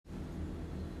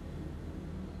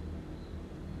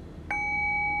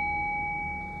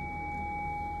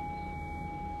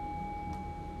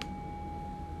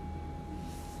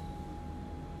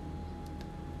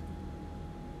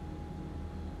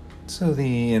So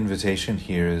the invitation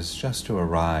here is just to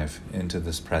arrive into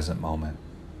this present moment.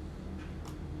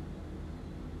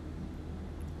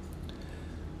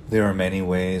 There are many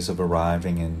ways of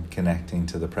arriving and connecting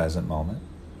to the present moment.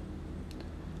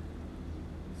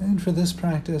 And for this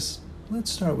practice,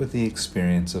 let's start with the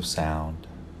experience of sound.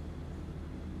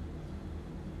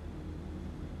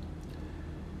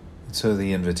 So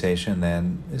the invitation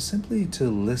then is simply to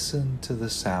listen to the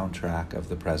soundtrack of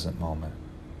the present moment.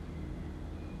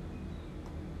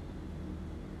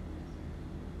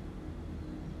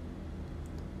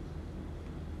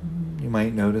 You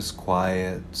might notice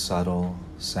quiet, subtle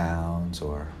sounds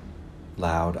or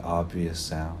loud, obvious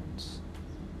sounds.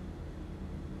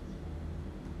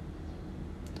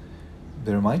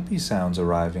 There might be sounds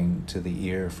arriving to the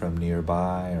ear from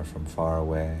nearby or from far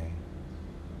away.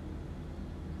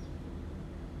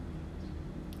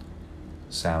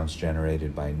 Sounds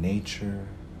generated by nature,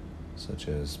 such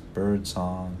as bird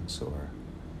songs or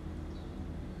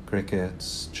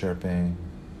crickets chirping,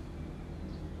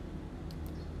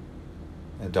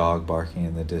 a dog barking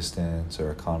in the distance,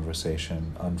 or a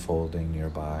conversation unfolding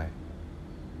nearby.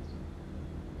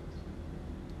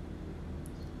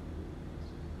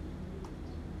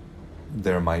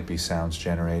 There might be sounds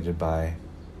generated by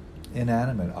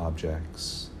inanimate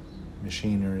objects,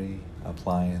 machinery,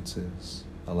 appliances,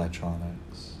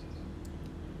 electronics,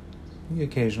 the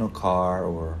occasional car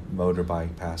or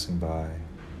motorbike passing by,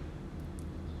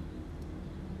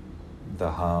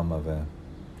 the hum of a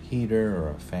heater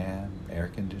or a fan,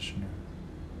 air conditioner.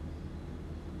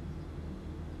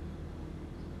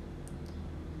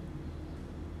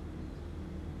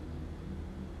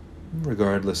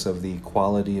 Regardless of the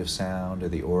quality of sound or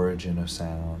the origin of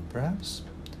sound, perhaps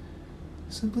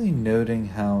simply noting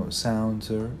how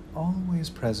sounds are always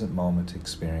present moment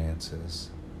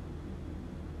experiences.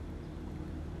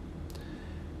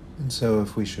 And so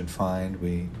if we should find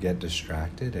we get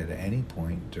distracted at any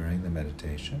point during the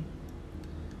meditation,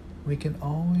 we can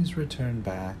always return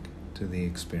back to the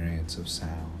experience of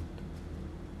sound.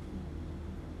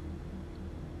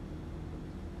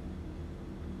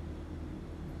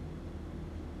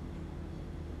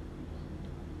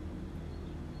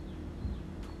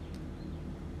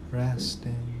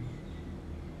 Resting,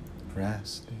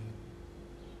 resting.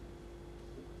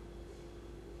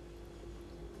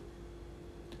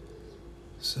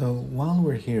 So while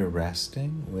we're here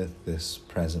resting with this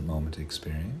present moment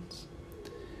experience,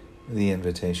 the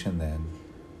invitation then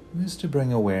is to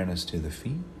bring awareness to the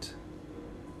feet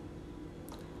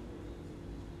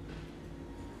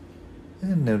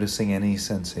and noticing any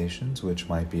sensations which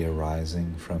might be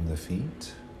arising from the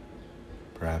feet.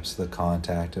 Perhaps the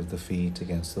contact of the feet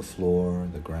against the floor,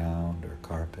 the ground, or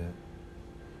carpet.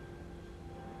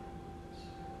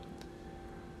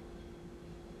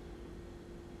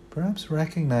 Perhaps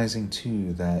recognizing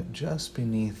too that just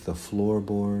beneath the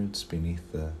floorboards,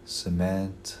 beneath the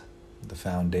cement, the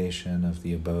foundation of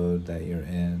the abode that you're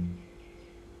in,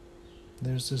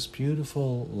 there's this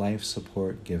beautiful life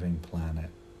support giving planet.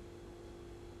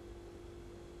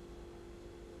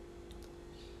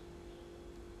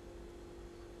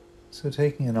 So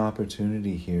taking an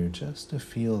opportunity here just to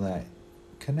feel that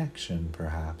connection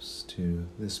perhaps to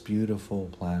this beautiful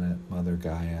planet, Mother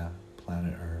Gaia,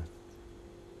 planet Earth.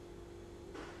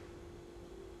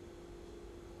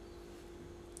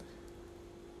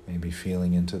 Maybe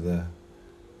feeling into the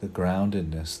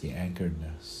groundedness, the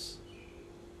anchoredness.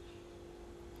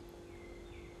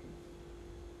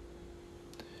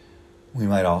 We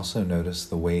might also notice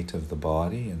the weight of the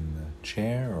body in the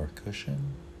chair or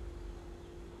cushion.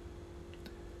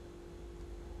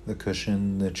 The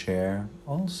cushion, the chair,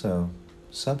 also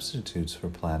substitutes for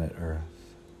planet Earth.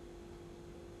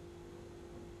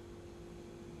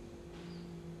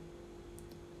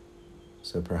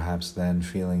 So perhaps then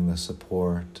feeling the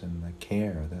support and the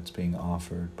care that's being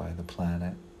offered by the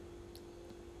planet.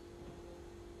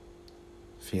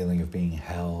 Feeling of being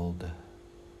held.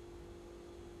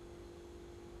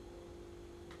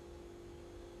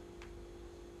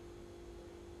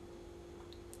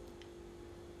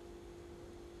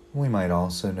 We might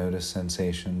also notice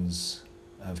sensations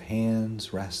of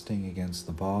hands resting against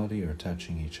the body or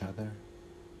touching each other.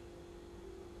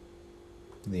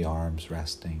 The arms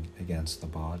resting against the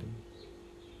body.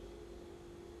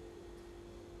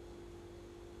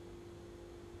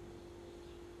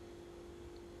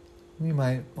 We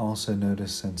might also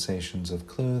notice sensations of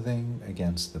clothing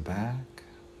against the back.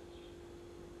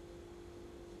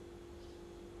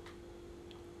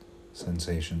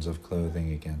 Sensations of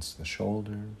clothing against the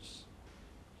shoulders.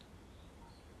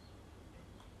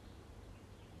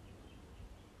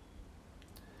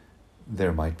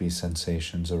 There might be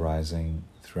sensations arising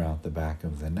throughout the back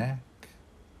of the neck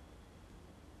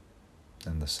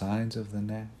and the sides of the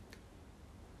neck.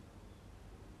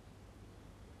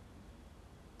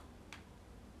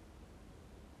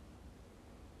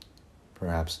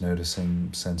 Perhaps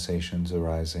noticing sensations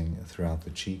arising throughout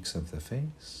the cheeks of the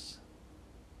face.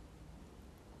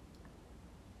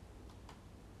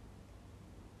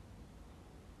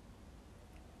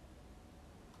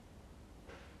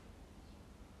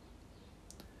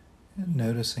 And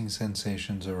noticing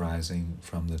sensations arising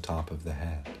from the top of the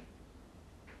head,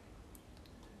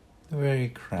 the very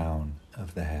crown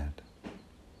of the head.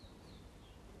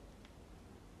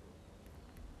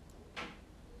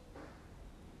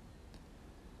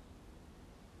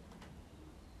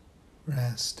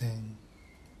 Resting,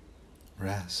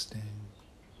 resting.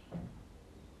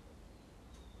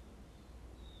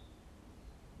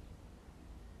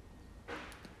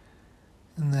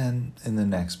 And then in the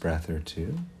next breath or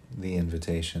two, the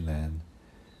invitation then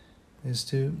is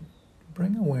to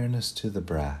bring awareness to the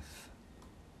breath.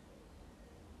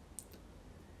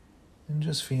 And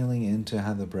just feeling into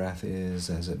how the breath is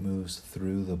as it moves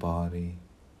through the body,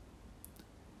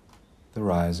 the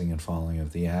rising and falling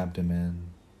of the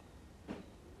abdomen,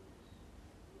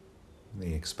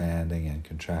 the expanding and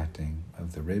contracting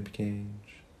of the rib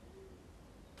cage,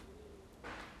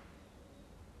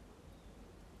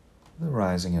 the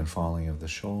rising and falling of the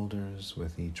shoulders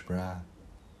with each breath,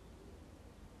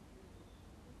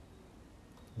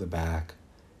 the back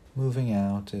moving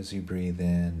out as you breathe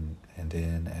in and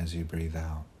in as you breathe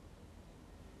out.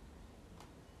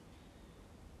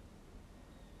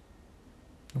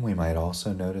 And we might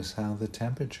also notice how the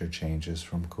temperature changes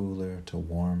from cooler to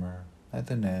warmer at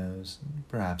the nose, and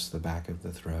perhaps the back of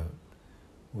the throat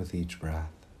with each breath.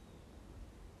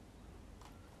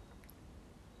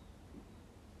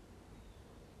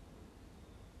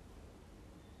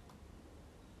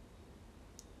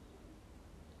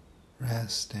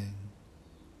 Resting,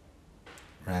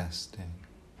 resting.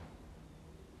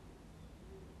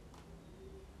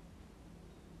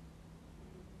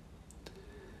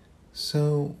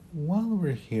 So while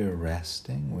we're here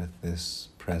resting with this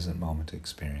present moment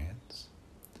experience,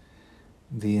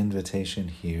 the invitation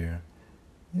here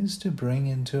is to bring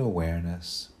into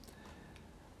awareness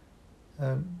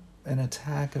an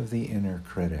attack of the inner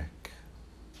critic,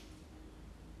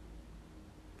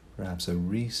 perhaps a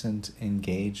recent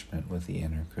engagement with the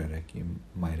inner critic you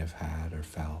might have had or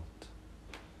felt.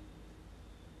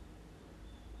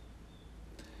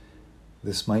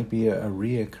 This might be a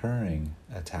reoccurring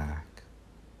attack.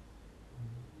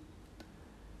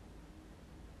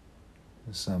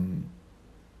 Some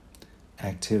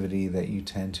activity that you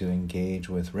tend to engage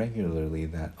with regularly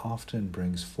that often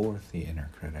brings forth the inner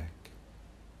critic.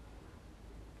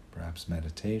 Perhaps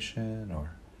meditation,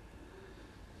 or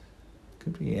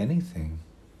could be anything.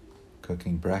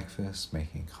 Cooking breakfast,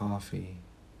 making coffee,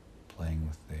 playing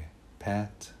with the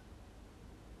pet,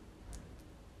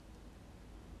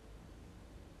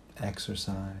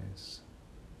 exercise,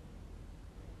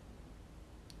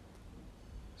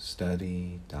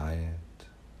 study, diet,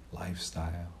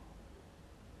 lifestyle.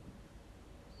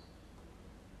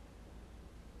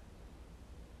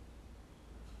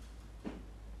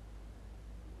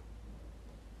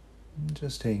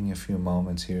 Just taking a few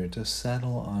moments here to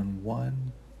settle on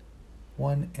one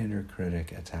inner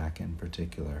critic attack in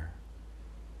particular.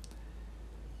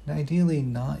 And ideally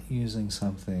not using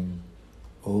something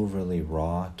overly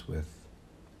wrought with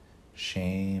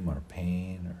shame or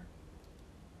pain or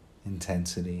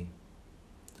intensity,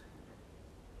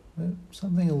 but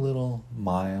something a little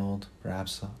mild,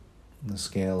 perhaps on the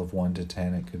scale of 1 to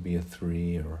 10, it could be a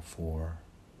 3 or a 4.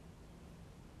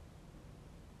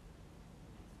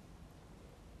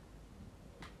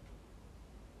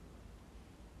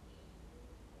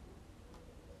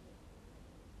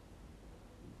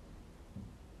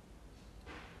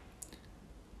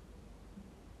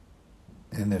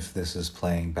 And if this is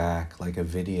playing back like a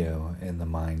video in the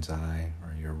mind's eye,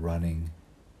 or you're running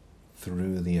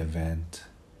through the event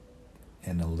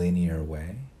in a linear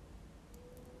way,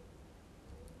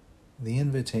 the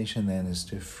invitation then is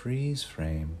to freeze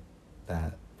frame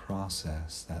that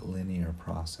process, that linear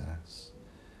process,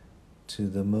 to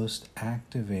the most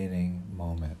activating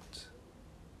moment.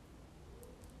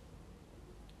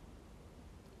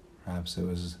 Perhaps it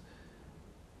was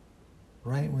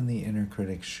right when the inner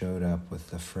critic showed up with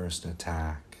the first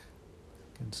attack.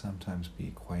 It can sometimes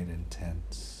be quite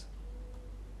intense.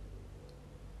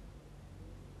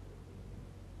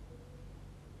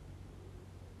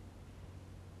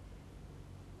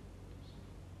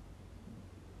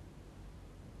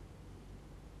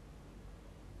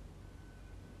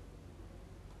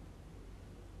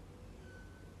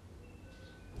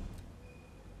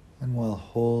 And while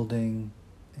holding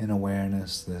in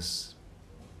awareness this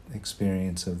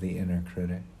experience of the inner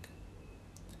critic,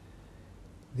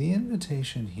 the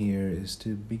invitation here is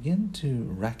to begin to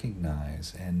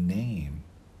recognize and name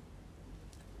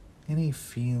any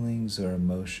feelings or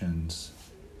emotions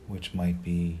which might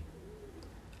be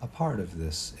a part of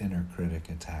this inner critic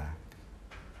attack.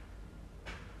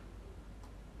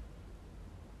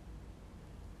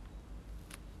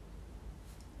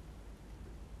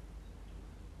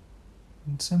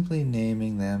 And simply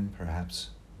naming them, perhaps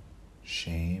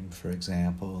shame, for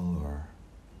example, or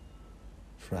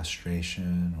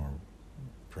frustration, or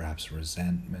perhaps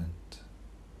resentment.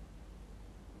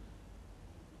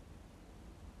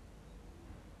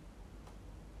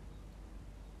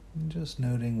 And just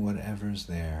noting whatever's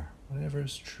there,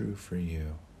 whatever's true for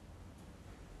you.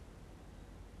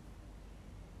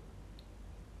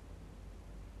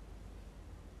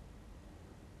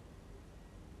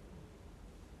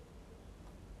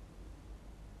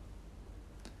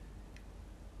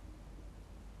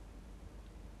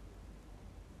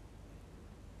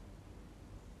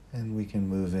 And we can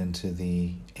move into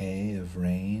the A of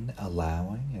rain,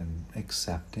 allowing and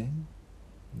accepting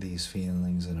these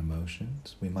feelings and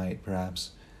emotions. We might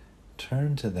perhaps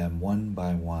turn to them one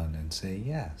by one and say,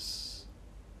 yes,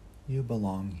 you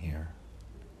belong here.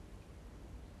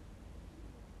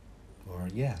 Or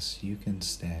yes, you can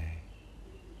stay.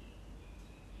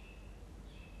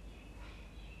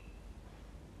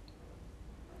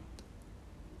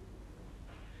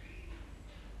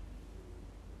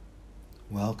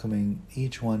 Welcoming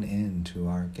each one into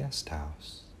our guest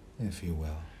house, if you will.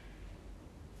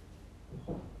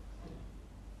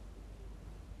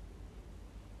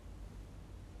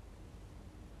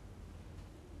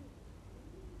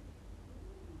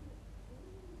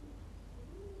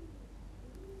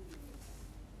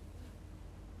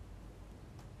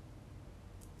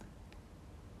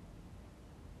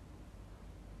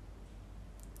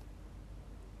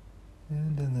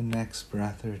 And in the next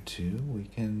breath or two, we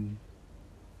can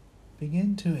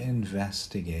begin to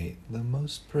investigate the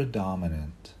most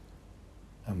predominant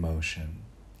emotion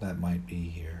that might be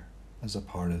here as a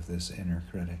part of this inner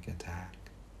critic attack.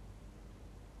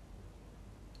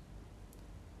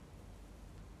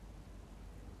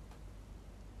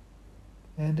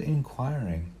 And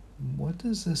inquiring, what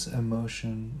does this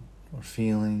emotion or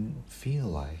feeling feel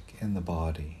like in the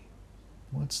body?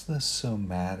 What's the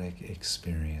somatic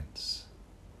experience?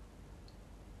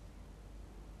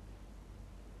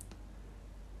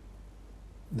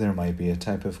 There might be a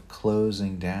type of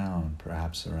closing down,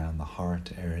 perhaps around the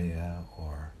heart area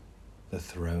or the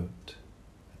throat,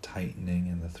 a tightening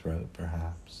in the throat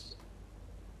perhaps.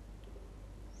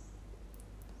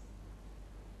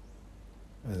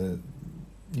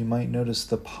 You might notice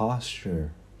the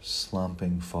posture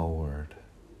slumping forward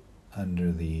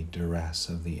under the duress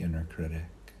of the inner critic.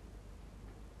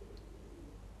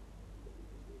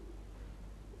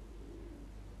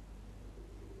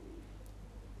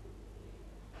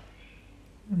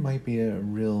 There might be a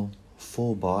real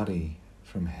full body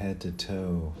from head to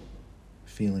toe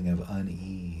feeling of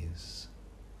unease,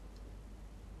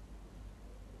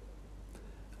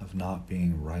 of not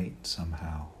being right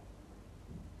somehow.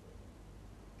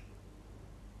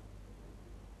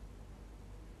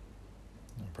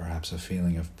 Or perhaps a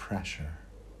feeling of pressure.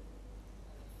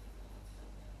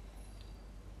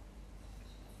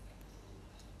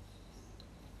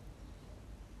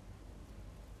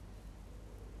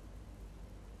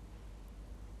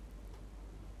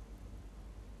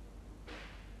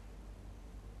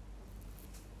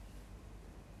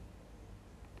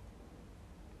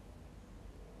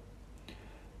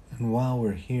 And while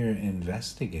we're here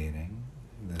investigating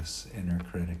this inner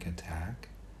critic attack,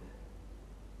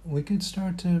 we could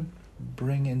start to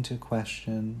bring into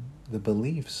question the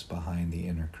beliefs behind the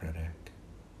inner critic.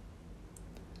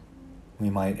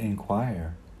 We might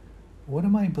inquire, what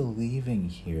am I believing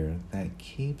here that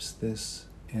keeps this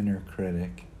inner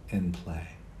critic in play?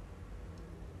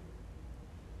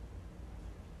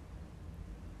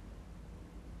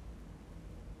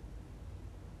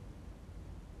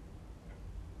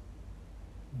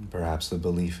 Perhaps the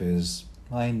belief is,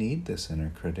 I need this inner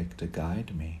critic to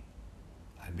guide me.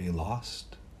 I'd be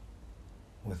lost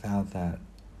without that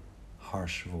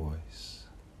harsh voice.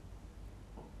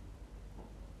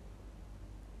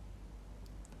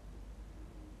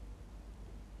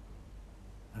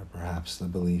 Or perhaps the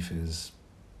belief is,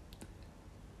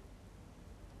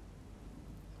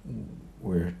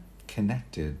 we're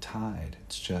connected, tied.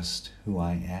 It's just who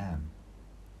I am.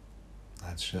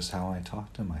 That's just how I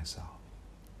talk to myself.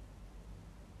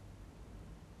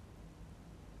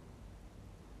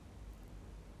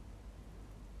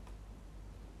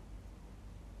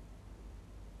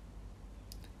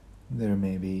 There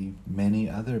may be many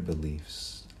other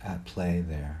beliefs at play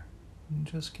there. And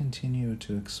just continue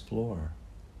to explore.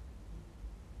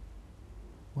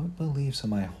 What beliefs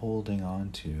am I holding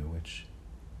on to which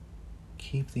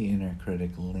keep the inner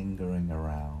critic lingering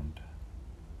around?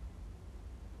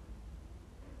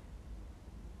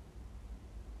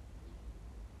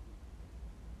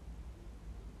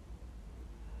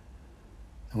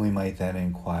 And we might then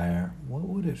inquire, what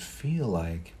would it feel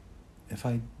like if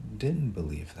I didn't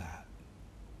believe that?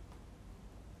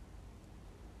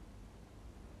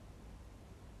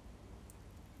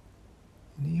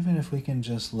 And even if we can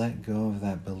just let go of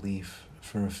that belief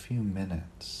for a few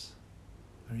minutes,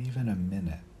 or even a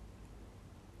minute,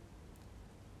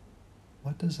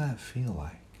 what does that feel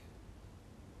like?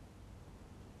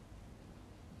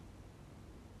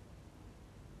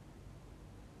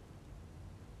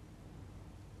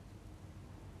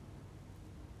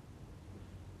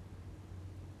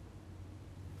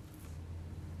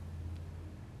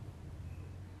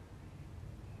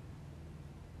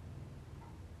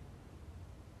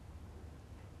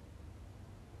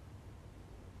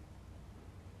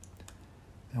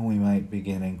 And we might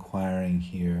begin inquiring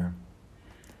here,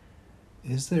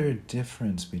 is there a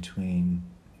difference between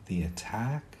the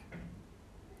attack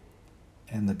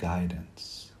and the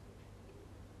guidance?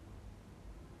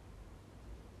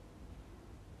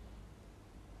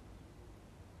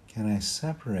 Can I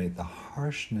separate the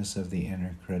harshness of the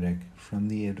inner critic from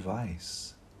the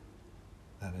advice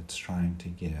that it's trying to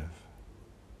give?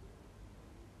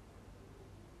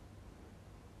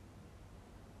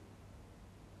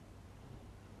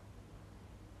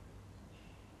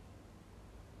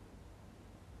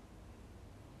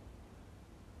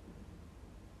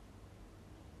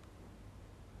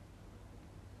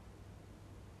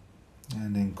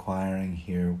 And inquiring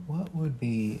here, what would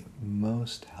be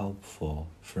most helpful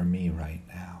for me right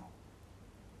now?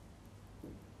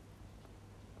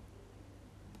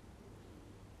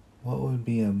 What would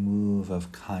be a move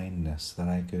of kindness that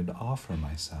I could offer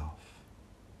myself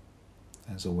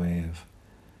as a way of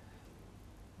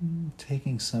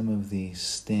taking some of the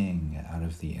sting out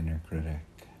of the inner critic?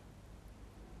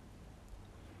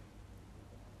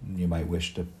 You might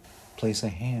wish to place a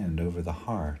hand over the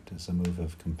heart as a move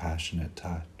of compassionate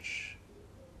touch,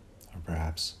 or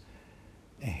perhaps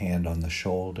a hand on the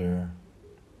shoulder,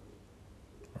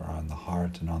 or on the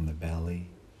heart and on the belly.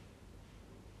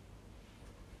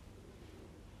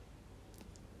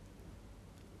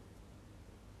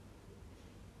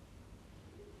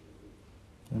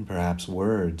 And perhaps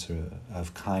words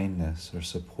of kindness or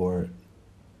support.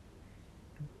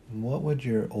 What would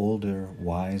your older,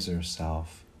 wiser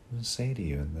self say to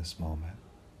you in this moment?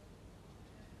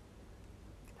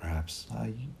 Perhaps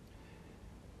you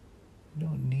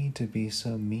don't need to be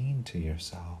so mean to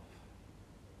yourself.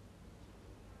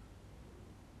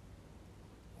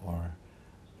 Or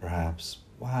perhaps,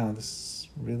 wow, this is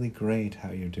really great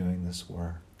how you're doing this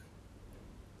work.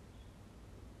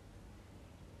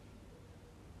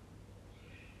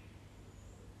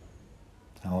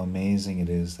 How amazing it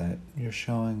is that you're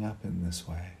showing up in this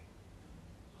way.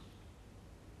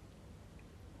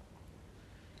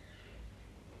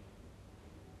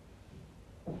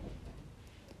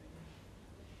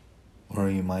 Or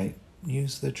you might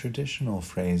use the traditional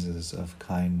phrases of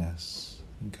kindness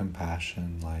and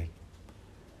compassion, like,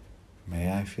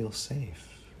 may I feel safe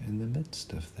in the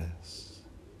midst of this,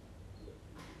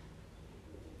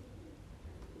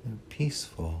 and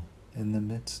peaceful in the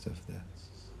midst of this,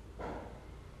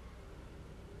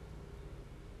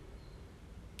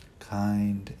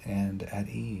 kind and at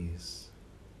ease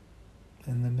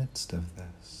in the midst of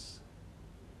this.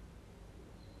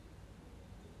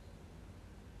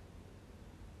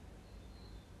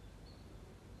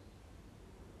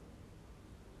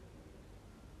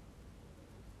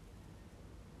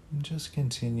 And just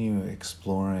continue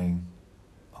exploring,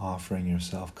 offering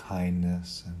yourself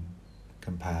kindness and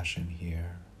compassion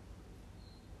here.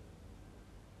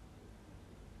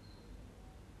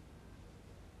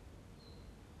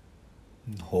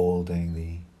 And holding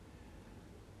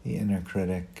the inner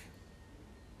critic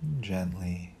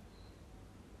gently,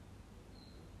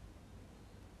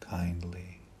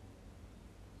 kindly.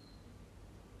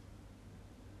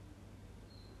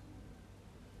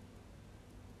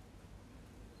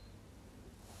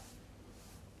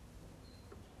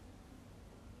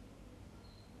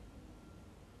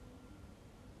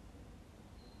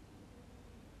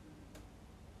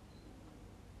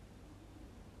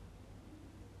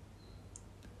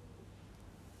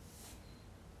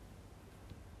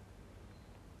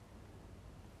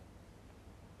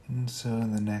 And so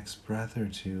in the next breath or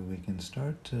two, we can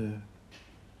start to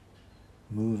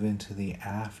move into the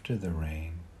after the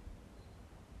rain.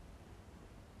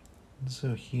 And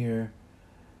so here,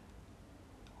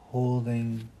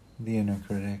 holding the inner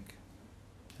critic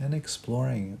and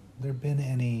exploring, there been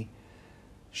any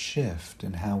shift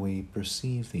in how we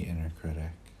perceive the inner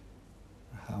critic,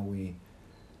 how we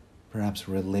perhaps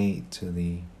relate to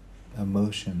the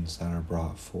emotions that are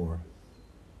brought forth,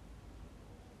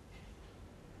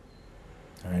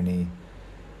 or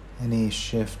any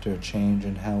shift or change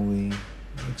in how we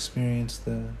experience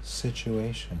the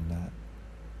situation that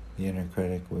the inner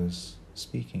critic was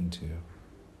speaking to.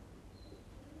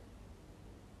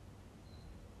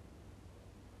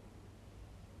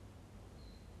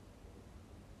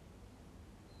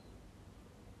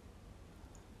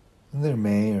 There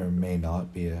may or may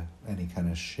not be any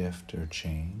kind of shift or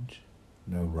change,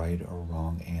 no right or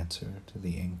wrong answer to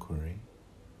the inquiry.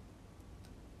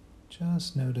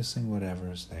 Just noticing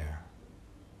whatever's there.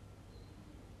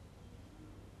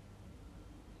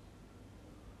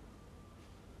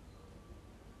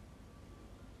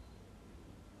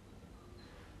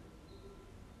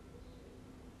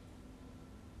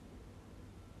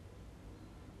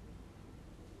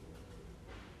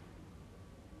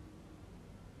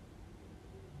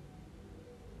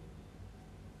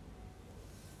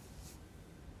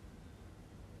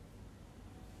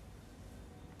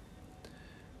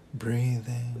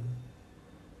 Breathing,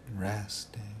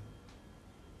 resting.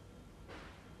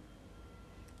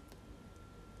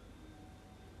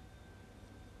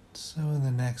 So in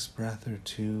the next breath or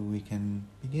two, we can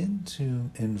begin to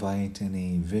invite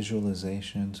any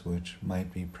visualizations which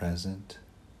might be present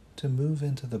to move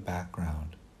into the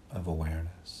background of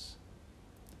awareness.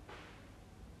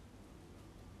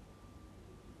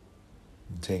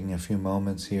 And taking a few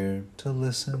moments here to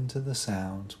listen to the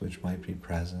sounds which might be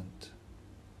present.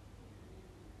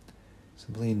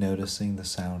 Simply noticing the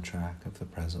soundtrack of the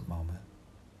present moment.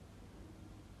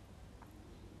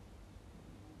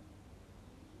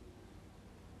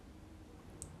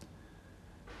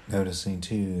 Noticing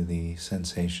too the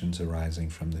sensations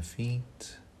arising from the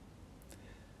feet,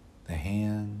 the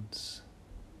hands,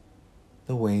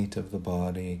 the weight of the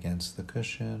body against the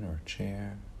cushion or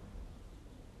chair.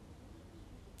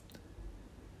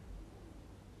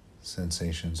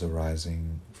 Sensations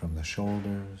arising from the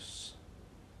shoulders,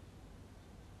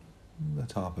 the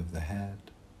top of the head.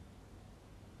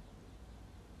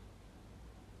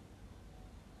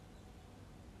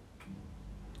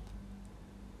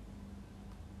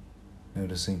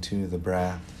 Noticing too the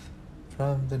breath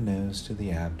from the nose to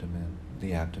the abdomen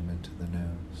to the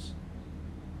nose.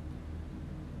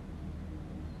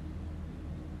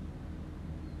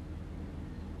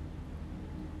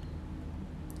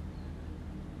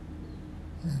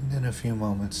 And in a few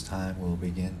moments' time, we'll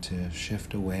begin to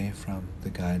shift away from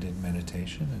the guided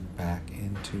meditation and back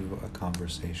into a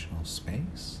conversational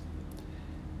space.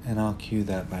 And I'll cue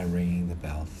that by ringing the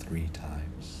bell 3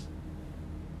 times.